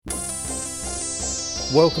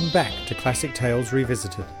Welcome back to Classic Tales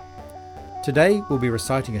Revisited. Today we'll be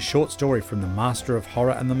reciting a short story from the master of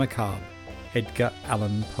horror and the macabre, Edgar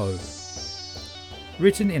Allan Poe.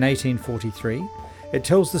 Written in 1843, it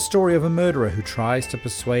tells the story of a murderer who tries to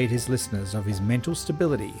persuade his listeners of his mental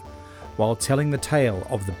stability while telling the tale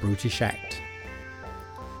of the brutish act.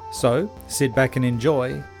 So, sit back and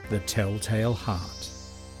enjoy The Telltale Heart.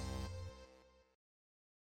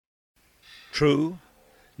 True,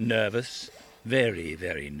 nervous, very,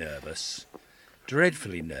 very nervous,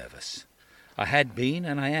 dreadfully nervous. I had been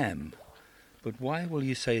and I am, but why will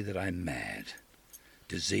you say that I'm mad?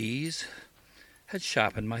 Disease had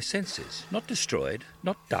sharpened my senses, not destroyed,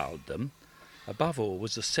 not dulled them. Above all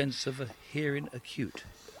was the sense of a hearing acute.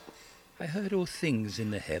 I heard all things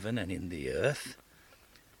in the heaven and in the earth.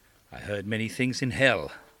 I heard many things in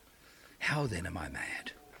hell. How then am I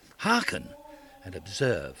mad? Hearken and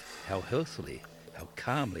observe how healthily, how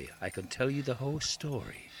calmly I can tell you the whole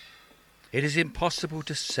story. It is impossible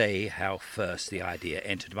to say how first the idea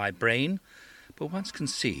entered my brain, but once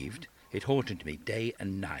conceived, it haunted me day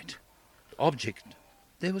and night. Object,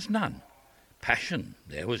 there was none. Passion,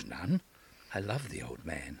 there was none. I loved the old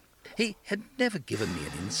man. He had never given me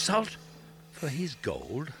an insult. For his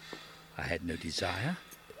gold, I had no desire.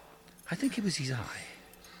 I think it was his eye.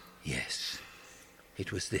 Yes,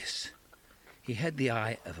 it was this. He had the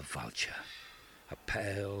eye of a vulture, a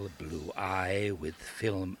pale blue eye with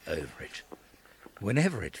film over it.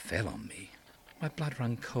 Whenever it fell on me, my blood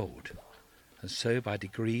ran cold, and so by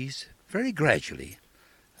degrees, very gradually,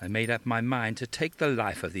 I made up my mind to take the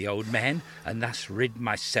life of the old man and thus rid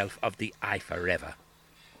myself of the eye forever.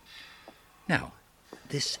 Now,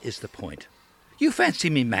 this is the point. You fancy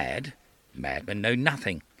me mad? Madmen know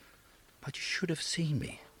nothing. But you should have seen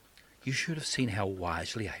me. You should have seen how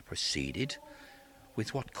wisely I proceeded,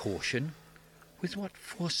 with what caution, with what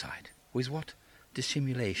foresight, with what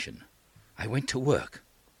dissimulation. I went to work.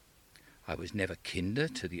 I was never kinder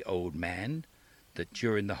to the old man than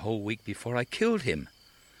during the whole week before I killed him.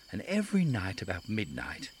 And every night about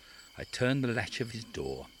midnight I turned the latch of his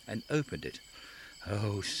door and opened it,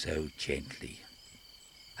 oh, so gently.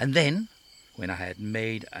 And then, when I had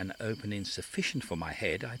made an opening sufficient for my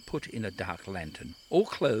head, I put in a dark lantern, all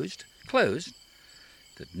closed,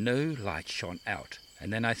 that no light shone out,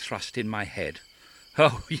 and then I thrust in my head.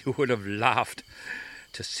 Oh, you would have laughed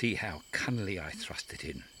to see how cunningly I thrust it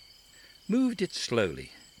in. Moved it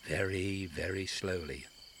slowly, very, very slowly,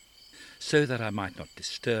 so that I might not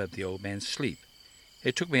disturb the old man's sleep.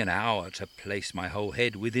 It took me an hour to place my whole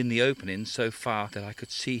head within the opening so far that I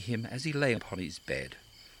could see him as he lay upon his bed.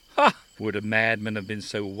 Ha! Would a madman have been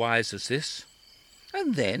so wise as this?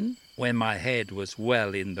 And then, when my head was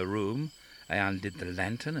well in the room, I undid the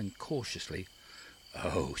lantern and cautiously,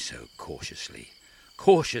 oh, so cautiously,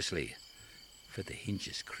 for the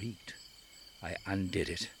hinges creaked, I undid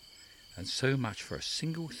it, and so much for a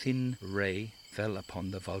single thin ray fell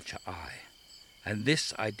upon the vulture eye. And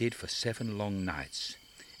this I did for 7 long nights,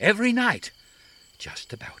 every night,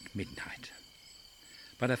 just about midnight.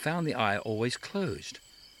 But I found the eye always closed,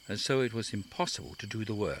 and so it was impossible to do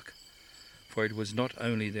the work, for it was not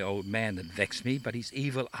only the old man that vexed me, but his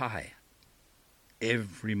evil eye.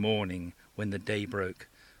 Every morning, when the day broke,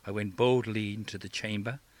 I went boldly into the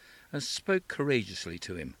chamber, and spoke courageously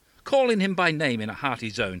to him, calling him by name in a hearty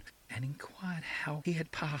zone, and inquired how he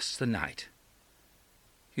had passed the night.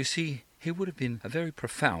 You see, he would have been a very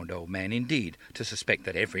profound old man indeed, to suspect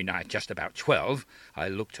that every night, just about 12, I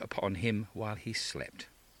looked upon him while he slept.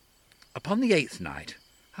 Upon the 8th night,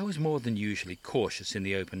 I was more than usually cautious in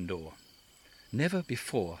the open door. Never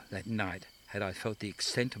before that night had I felt the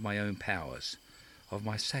extent of my own powers, of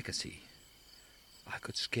my sagacity. I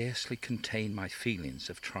could scarcely contain my feelings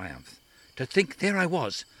of triumph. To think there I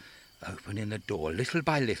was, opening the door little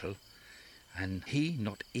by little, and he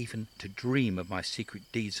not even to dream of my secret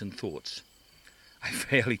deeds and thoughts. I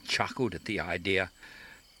fairly chuckled at the idea,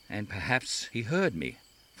 and perhaps he heard me,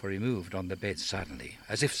 for he moved on the bed suddenly,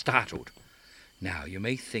 as if startled. Now, you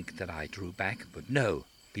may think that I drew back, but no,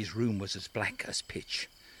 his room was as black as pitch,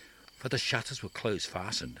 for the shutters were close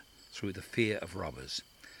fastened through the fear of robbers,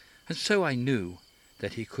 and so I knew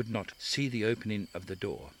that he could not see the opening of the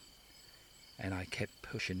door, and I kept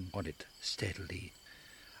pushing on it steadily.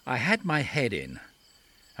 I had my head in,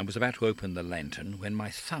 and was about to open the lantern, when my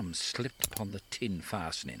thumb slipped upon the tin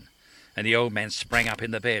fastening, and the old man sprang up in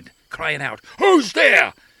the bed, crying out, "Who's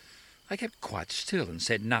there?" I kept quite still and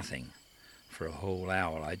said nothing. For a whole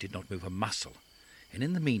hour I did not move a muscle, and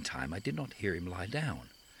in the meantime I did not hear him lie down.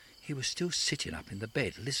 He was still sitting up in the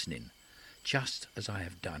bed, listening, just as I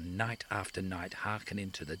have done night after night,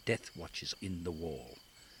 hearkening to the death watches in the wall.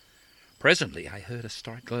 Presently I heard a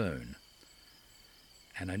slight groan,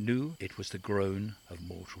 and I knew it was the groan of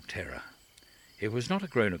mortal terror. It was not a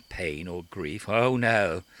groan of pain or grief. Oh,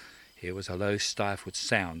 no! It was a low, stifled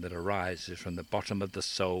sound that arises from the bottom of the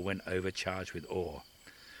soul when overcharged with awe.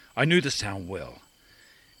 I knew the sound well.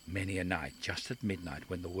 Many a night, just at midnight,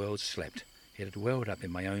 when the world slept, it had welled up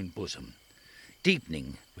in my own bosom,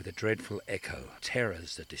 deepening with a dreadful echo,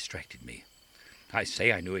 terrors that distracted me. I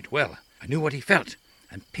say I knew it well. I knew what he felt,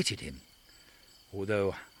 and pitied him.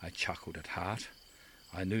 Although I chuckled at heart,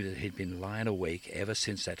 I knew that he'd been lying awake ever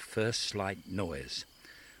since that first slight noise,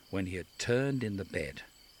 when he had turned in the bed.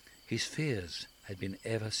 His fears had been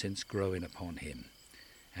ever since growing upon him,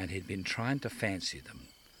 and he'd been trying to fancy them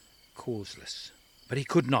causeless. But he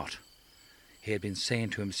could not. He had been saying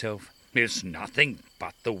to himself, "It's nothing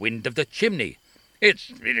but the wind of the chimney. It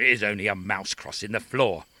is only a mouse crossing the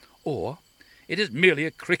floor. Or it is merely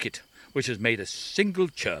a cricket which has made a single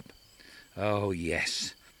chirp." Oh,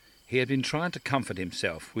 yes. He had been trying to comfort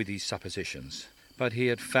himself with these suppositions, but he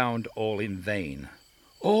had found all in vain.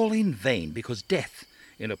 All in vain, because death,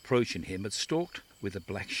 in approaching him, had stalked with a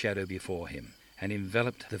black shadow before him, and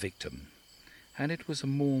enveloped the victim. And it was a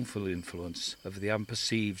mournful influence of the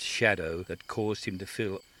unperceived shadow that caused him to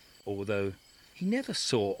feel, although he never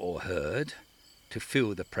saw or heard, to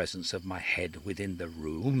feel the presence of my head within the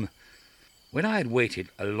room. When I had waited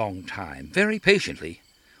a long time, very patiently,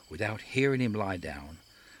 without hearing him lie down,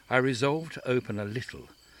 I resolved to open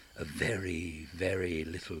a very, very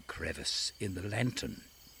little crevice in the lantern.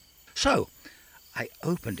 So I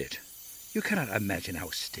opened it. You cannot imagine how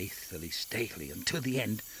stately, until the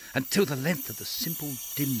end, until the length of the simple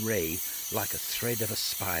dim ray, like a thread of a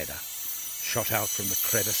spider, shot out from the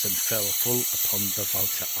crevice and fell full upon the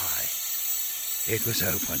vulture eye. It was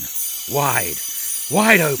open,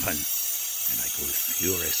 wide open, and I grew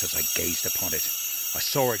furious as I gazed upon it. I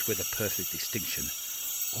saw it with a perfect distinction,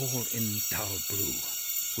 all in dull blue,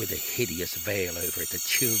 with a hideous veil over it that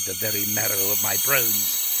chilled the very marrow of my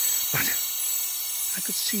bones. But I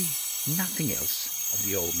could see nothing else of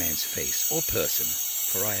the old man's face or person,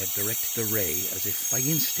 for I had directed the ray as if by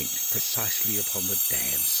instinct precisely upon the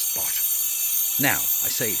damned spot. Now, I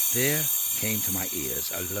say, there came to my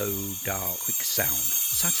ears a low, dull, quick sound,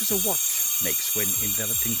 such as a watch makes when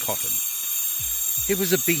enveloped in cotton. It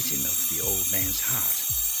was a beating of the old man's heart.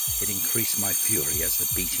 It increased my fury as the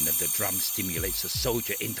beating of the drum stimulates a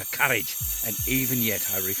soldier into courage, and even yet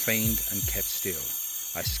I refrained and kept still.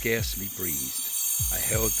 I scarcely breathed. I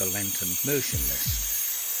held the lantern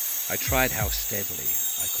motionless. I tried how steadily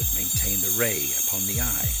I could maintain the ray upon the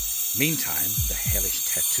eye. Meantime, the hellish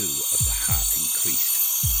tattoo of the heart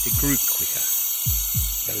increased. It grew quicker,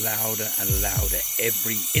 louder and louder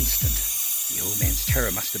every instant. The old man's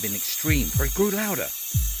terror must have been extreme, for it grew louder.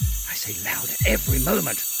 I say louder every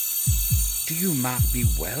moment. Do you mark me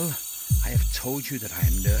well? I have told you that I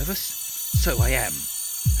am nervous. So I am.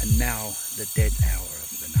 And now the dead hour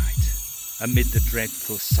of the night, amid the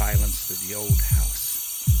dreadful silence of the old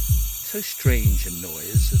house. So strange a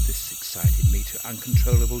noise that this excited me to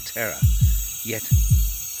uncontrollable terror. Yet,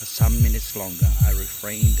 for some minutes longer, I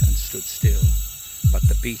refrained and stood still. But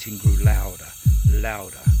the beating grew louder.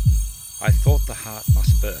 I thought the heart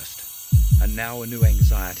must burst, and now a new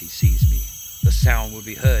anxiety seized me. The sound would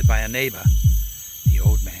be heard by a neighbour. The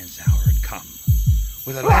old man's hour had come.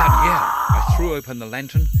 With a loud yell, I threw open the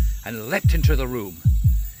lantern and leapt into the room.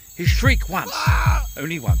 He shrieked once,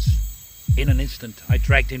 only once. In an instant, I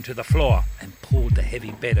dragged him to the floor and pulled the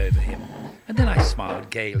heavy bed over him. And then I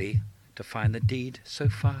smiled gaily to find the deed so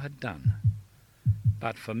far done.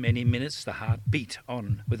 But for many minutes the heart beat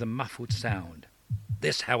on with a muffled sound.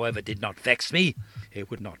 This, however, did not vex me. It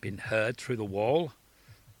would not have been heard through the wall.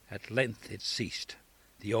 At length it ceased.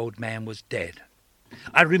 The old man was dead.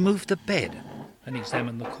 I removed the bed and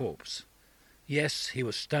examined the corpse. Yes, he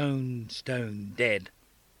was stone dead.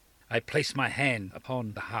 I placed my hand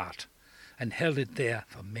upon the heart and held it there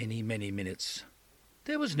for many, many minutes.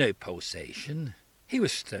 There was no pulsation. He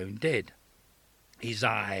was stone dead. His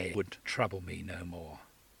eye would trouble me no more.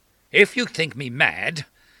 If you think me mad,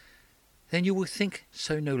 then you will think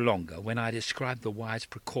so no longer when I describe the wise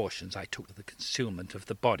precautions I took for the concealment of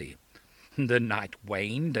the body. The night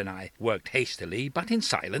waned, and I worked hastily, but in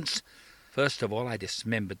silence. First of all, I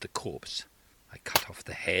dismembered the corpse. I cut off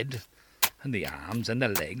the head, and the arms, and the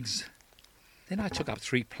legs. Then I took up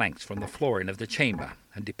 3 planks from the flooring of the chamber,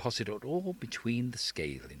 and deposited it all between the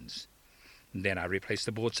scalings. Then I replaced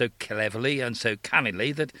the board so cleverly and so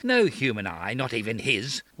cunningly that no human eye, not even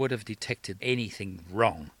his, would have detected anything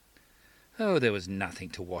wrong. Oh, there was nothing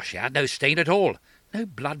to wash out, no stain at all, no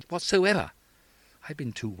blood whatsoever. I'd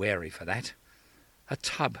been too wary for that. A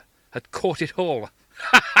tub had caught it all.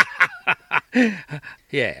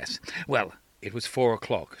 Yes, well, it was 4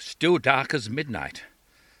 o'clock, still dark as midnight.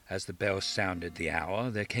 As the bell sounded the hour,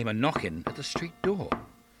 there came a knocking at the street door.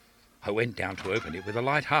 I went down to open it with a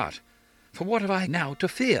light heart, for what have I now to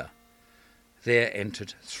fear? There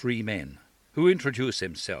entered 3 men, who introduced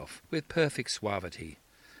themselves with perfect suavity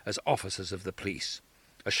as officers of the police.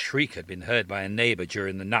 A shriek had been heard by a neighbour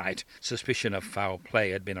during the night. Suspicion of foul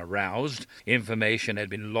play had been aroused. Information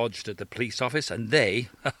had been lodged at the police office, and they,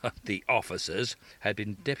 the officers, had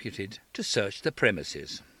been deputed to search the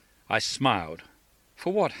premises. I smiled,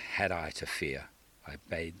 for what had I to fear? I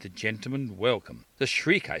bade the gentleman welcome. The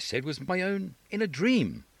shriek, I said, was my own in a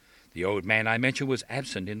dream. The old man I mentioned was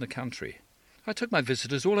absent in the country. I took my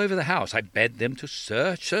visitors all over the house. I bade them to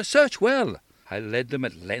search well. I led them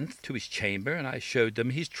at length to his chamber, and I showed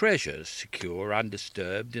them his treasures, secure,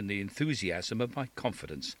 undisturbed in the enthusiasm of my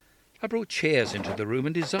confidence. I brought chairs into the room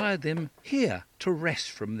and desired them here to rest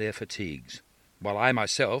from their fatigues, while I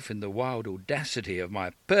myself, in the wild audacity of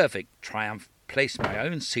my perfect triumph, placed my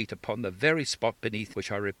own seat upon the very spot beneath which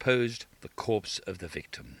I reposed the corpse of the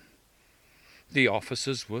victim. The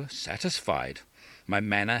officers were satisfied. My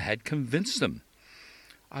manner had convinced them.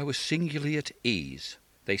 I was singularly at ease.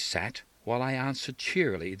 They sat. While I answered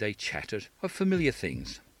cheerily, they chattered of familiar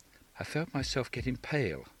things. I felt myself getting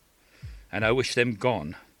pale, and I wished them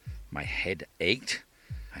gone. My head ached,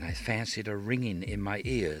 and I fancied a ringing in my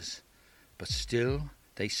ears. But still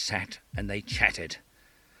they sat and they chattered.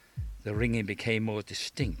 The ringing became more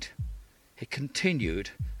distinct. It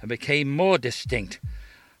continued and became more distinct.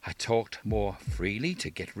 I talked more freely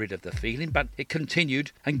to get rid of the feeling, but it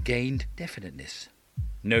continued and gained definiteness.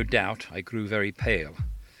 No doubt I grew very pale,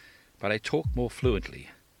 but I talked more fluently,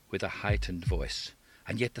 with a heightened voice,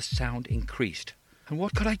 and yet the sound increased. And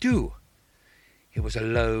what could I do? It was a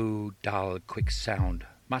low, dull, quick sound,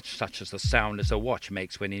 much such as the sound as a watch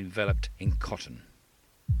makes when enveloped in cotton.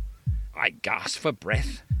 I gasped for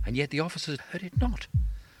breath, and yet the officers heard it not.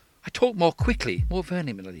 I talked more quickly, more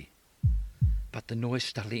vehemently, but the noise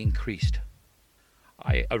steadily increased.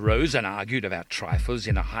 I arose and argued about trifles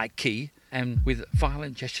in a high key and with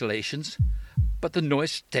violent gesticulations, but the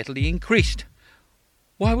noise steadily increased.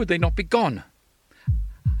 Why would they not be gone?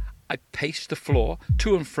 I paced the floor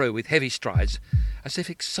to and fro with heavy strides, as if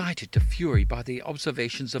excited to fury by the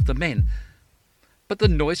observations of the men, but the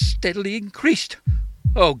noise steadily increased.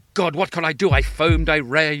 Oh God, what could I do? I foamed, I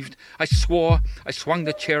raved, I swore, I swung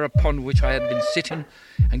the chair upon which I had been sitting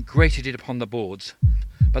and grated it upon the boards,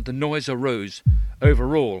 but the noise arose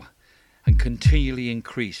over all and continually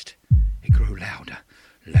increased. It grew louder,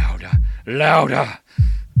 louder, louder,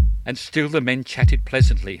 and still the men chatted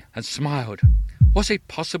pleasantly and smiled. Was it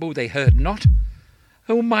possible they heard not?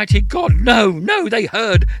 Almighty God, no, they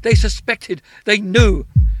heard, they suspected, they knew.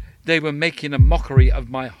 They were making a mockery of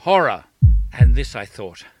my horror. And this I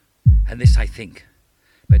thought, and this I think,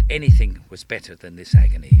 but anything was better than this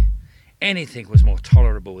agony. Anything was more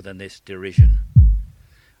tolerable than this derision.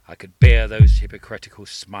 I could bear those hypocritical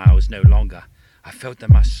smiles no longer. I felt they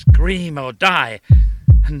must scream or die.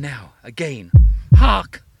 And now, again,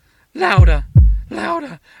 hark! Louder,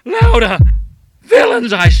 louder, louder!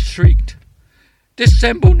 Villains, I shrieked.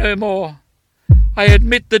 Dissemble no more. I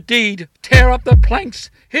admit the deed. Tear up the planks.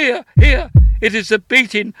 Here, it is the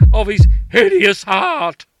beating of his hideous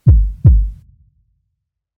heart.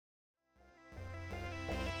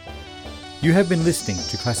 You have been listening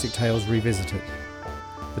to Classic Tales Revisited.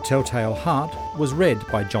 The Telltale Heart was read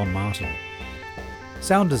by John Martin.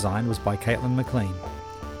 Sound design was by Caetlyn McLean.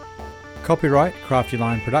 Copyright Crafty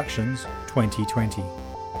Line Productions 2020.